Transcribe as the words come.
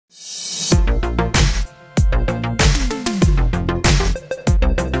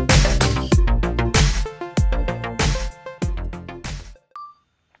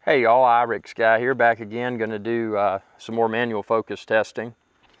Hey y'all, Irix guy here, back again, going to do some more manual focus testing.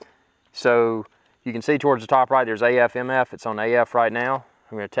 So you can see towards the top right there's AF, MF, it's on AF right now.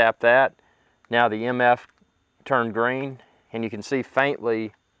 I'm going to tap that. Now the MF turned green, and you can see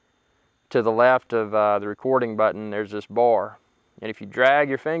faintly to the left of the recording button there's this bar. And if you drag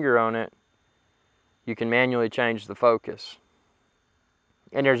your finger on it, you can manually change the focus.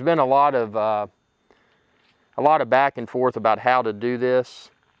 And there's been a lot of back and forth about how to do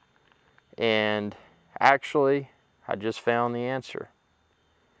this. And actually, I just found the answer.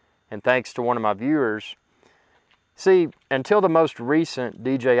 And thanks to one of my viewers. See, until the most recent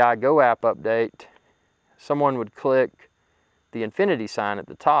DJI Go app update, someone would click the infinity sign at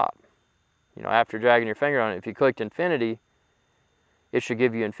the top. You know, after dragging your finger on it, if you clicked infinity, it should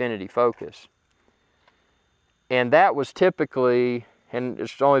give you infinity focus. And that was typically, and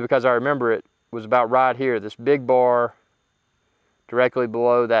it's only because I remember it, was about right here, this big bar directly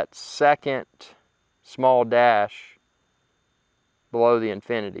below that second small dash below the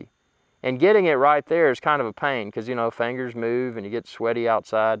infinity. And getting it right there is kind of a pain because, you know, fingers move and you get sweaty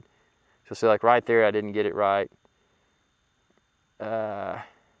outside. So see, like right there I didn't get it right. Right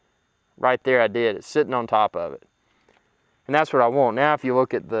there I did. It's sitting on top of it. And that's what I want. Now if you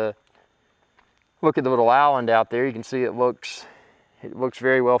look at the little island out there, you can see it looks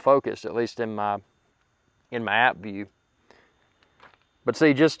very well focused, at least in my app view. But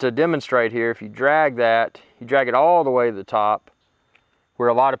see, just to demonstrate here, if you drag that, you drag it all the way to the top, where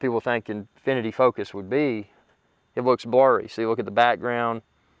a lot of people think infinity focus would be, it looks blurry. See, look at the background,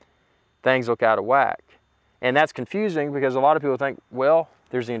 things look out of whack. And that's confusing because a lot of people think, well,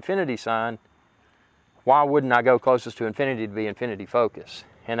 there's the infinity sign, why wouldn't I go closest to infinity to be infinity focus?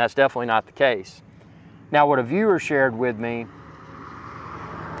 And that's definitely not the case. Now, what a viewer shared with me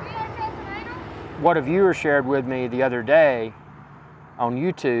the other day on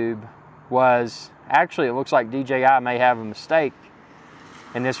YouTube was, actually it looks like DJI may have a mistake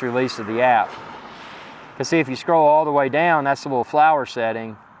in this release of the app. Because see, if you scroll all the way down, that's the little flower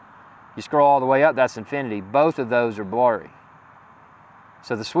setting. You scroll all the way up, that's infinity. Both of those are blurry.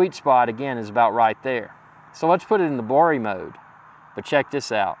 So the sweet spot, again, is about right there. So let's put it in the blurry mode. But check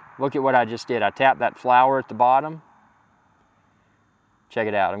this out. Look at what I just did. I tapped that flower at the bottom. Check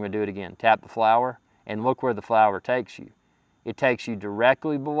it out. I'm going to do it again. Tap the flower, and look where the flower takes you. It takes you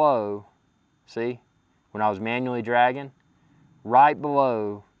directly below, see, when I was manually dragging, right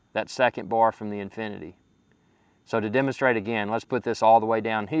below that second bar from the infinity. So to demonstrate again, let's put this all the way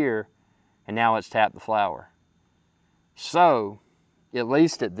down here, and now let's tap the flower. So, at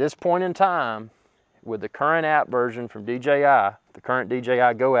least at this point in time, with the current app version from DJI, the current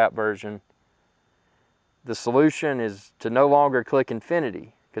DJI Go app version, the solution is to no longer click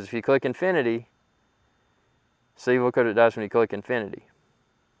infinity. Because if you click infinity, see, look what it does when you click infinity.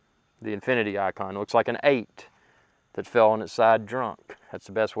 The infinity icon looks like an 8 that fell on its side drunk. That's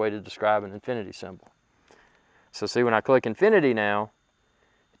the best way to describe an infinity symbol. So see, when I click infinity now,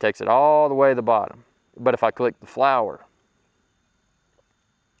 it takes it all the way to the bottom. But if I click the flower,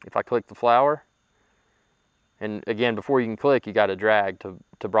 and again, before you can click, you got to drag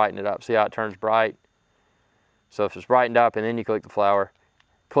to brighten it up. See how it turns bright? So if it's brightened up and then you click the flower,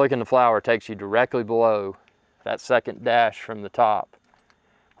 clicking the flower takes you directly below that second dash from the top,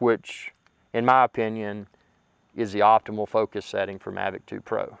 which, in my opinion, is the optimal focus setting for Mavic 2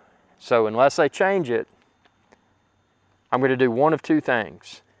 Pro. So unless they change it, I'm going to do one of two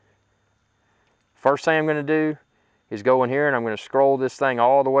things. First thing I'm going to do is go in here and I'm going to scroll this thing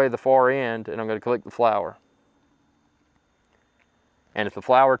all the way to the far end, and I'm going to click the flower. And if the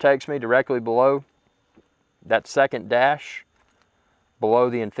flower takes me directly below that second dash, below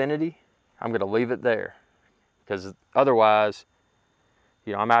the infinity, I'm going to leave it there. Because otherwise,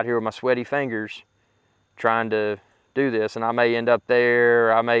 you know, I'm out here with my sweaty fingers trying to do this, and I may end up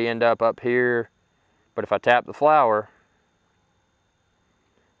there, I may end up here, but if I tap the flower,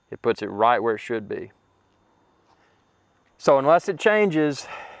 it puts it right where it should be. So unless it changes,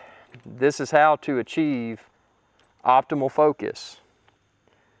 this is how to achieve optimal focus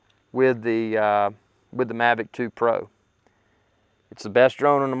with the Mavic 2 Pro. It's the best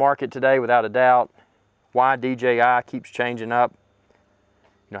drone on the market today, without a doubt. Why DJI keeps changing up,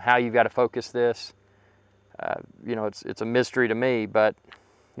 you know, how you've got to focus this, you know, it's a mystery to me. But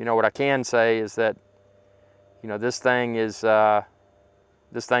you know what I can say is that, you know, this thing is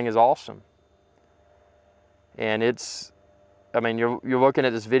awesome. And it's, I mean, you're looking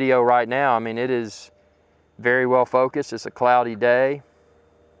at this video right now. I mean, it is very well focused. It's a cloudy day.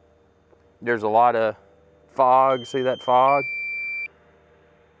 There's a lot of fog. See that fog?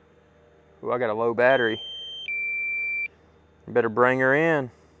 Ooh, I got a low battery. Better bring her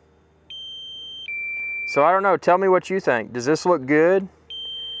in. So I don't know, tell me what you think. Does this look good?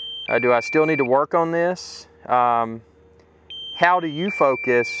 Do I still need to work on this? How do you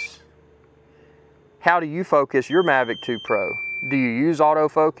focus your Mavic 2 Pro? Do you use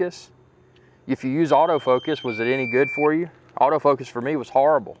autofocus? If you use autofocus, was it any good for you? Autofocus for me was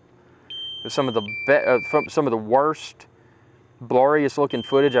horrible. It was some of the worst, blurriest looking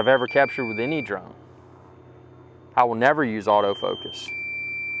footage I've ever captured with any drone. I will never use autofocus.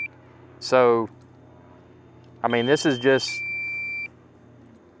 So, I mean, this is just,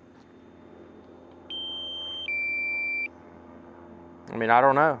 I mean, I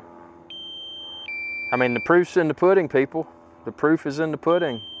don't know. I mean, the proof's in the pudding, people. The proof is in the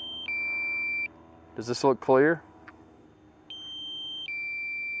pudding. Does this look clear?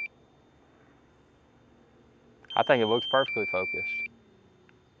 I think it looks perfectly focused.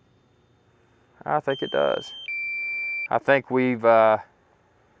 I think it does. I think we've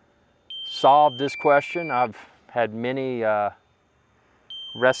solved this question. I've had many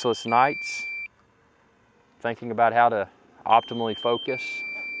restless nights thinking about how to optimally focus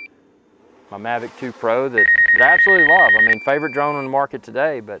my Mavic 2 Pro that I absolutely love. I mean, favorite drone on the market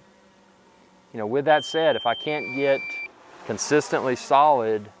today, but you know, with that said, if I can't get consistently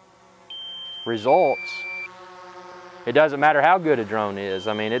solid results, it doesn't matter how good a drone is.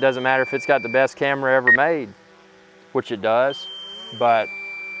 I mean, it doesn't matter if it's got the best camera ever made, which it does, but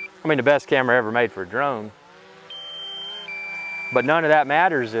I mean, the best camera ever made for a drone. But none of that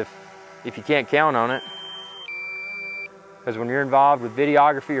matters if you can't count on it. Because when you're involved with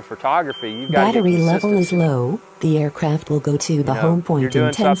videography or photography, you've got to get consistency. Battery level is low. The aircraft will go to the home point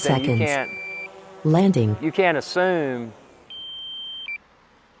in 10 seconds. Landing. You can't assume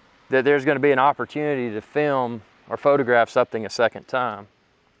that there's going to be an opportunity to film or photograph something a second time,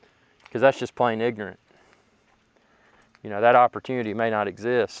 because that's just plain ignorant. You know, that opportunity may not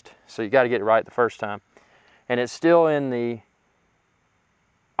exist. So you got to get it right the first time. And it's still in the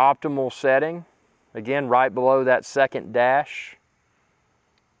optimal setting. Again, right below that second dash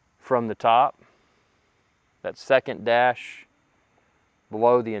from the top. That second dash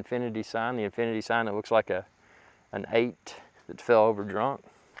below the infinity sign that looks like an 8 that fell over drunk.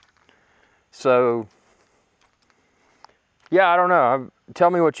 So, yeah, I don't know. Tell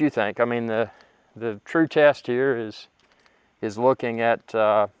me what you think. I mean, the true test here is looking at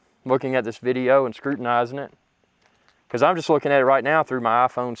this video and scrutinizing it, because I'm just looking at it right now through my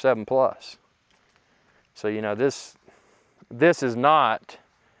iPhone 7 Plus. So, you know, this is not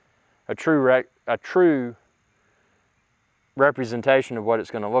a true representation of what it's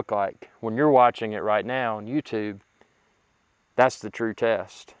going to look like. When you're watching it right now on YouTube, that's the true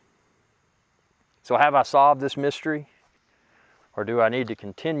test. So have I solved this mystery, or do I need to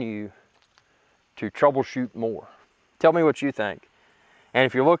continue to troubleshoot more? Tell me what you think. And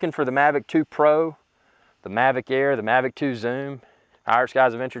if you're looking for the Mavic 2 Pro, the Mavic Air, the Mavic 2 Zoom, Irish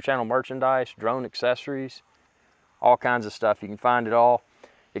Guys Adventure Channel merchandise, drone accessories, all kinds of stuff, you can find it all.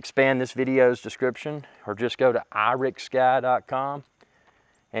 Expand this video's description, or just go to irixsky.com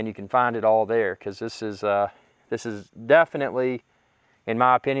and you can find it all there, because this is definitely, in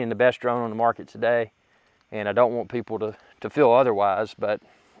my opinion, the best drone on the market today, and I don't want people to feel otherwise. But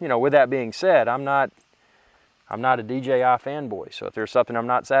you know, with that being said, I'm not a DJI fanboy, so if there's something I'm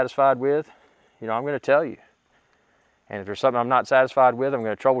not satisfied with, you know, I'm going to tell you. And if there's something I'm not satisfied with, I'm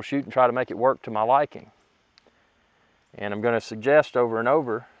going to troubleshoot and try to make it work to my liking. And I'm going to suggest over and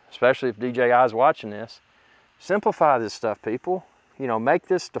over, especially if DJI is watching this, simplify this stuff, people. You know, make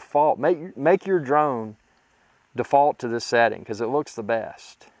this default, make your drone default to this setting, because it looks the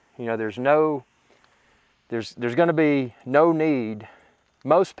best. You know, there's going to be no need.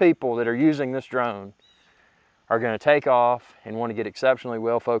 Most people that are using this drone are going to take off and want to get exceptionally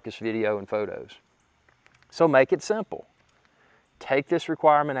well-focused video and photos. So make it simple. Take this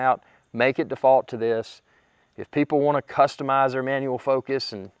requirement out, make it default to this. If people want to customize their manual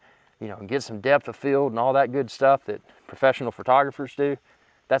focus and, you know, get some depth of field and all that good stuff that professional photographers do,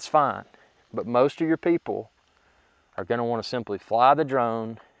 that's fine. But most of your people are going to want to simply fly the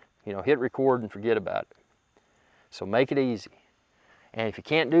drone, you know, hit record and forget about it. So make it easy. And if you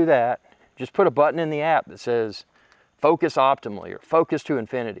can't do that, just put a button in the app that says focus optimally or focus to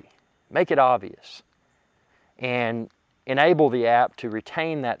infinity. Make it obvious. And enable the app to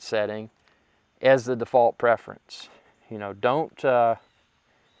retain that setting as the default preference. You know, don't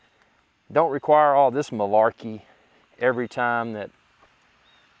require all this malarkey every time that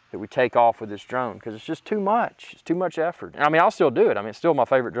we take off with this drone, because it's just too much. It's too much effort. And I mean, I'll still do it. I mean, it's still my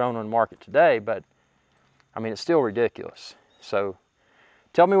favorite drone on the market today, but I mean, it's still ridiculous. So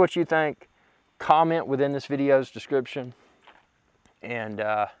tell me what you think. Comment within this video's description, and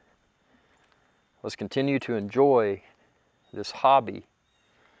let's continue to enjoy this hobby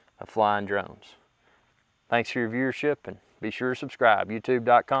of flying drones. Thanks for your viewership, and be sure to subscribe,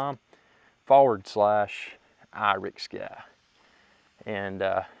 youtube.com/IRickSky. And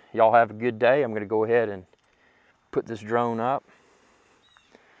y'all have a good day. I'm going to go ahead and put this drone up.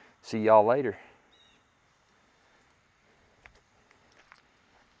 See y'all later.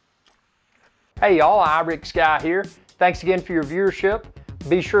 Hey y'all, IRickSky here. Thanks again for your viewership.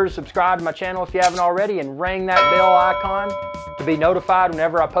 Be sure to subscribe to my channel if you haven't already, and ring that bell icon to be notified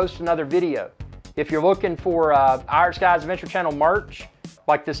whenever I post another video. If you're looking for IRickSky's Adventure Channel merch,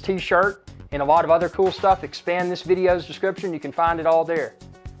 like this t-shirt and a lot of other cool stuff, expand this video's description. You can find it all there.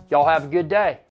 Y'all have a good day.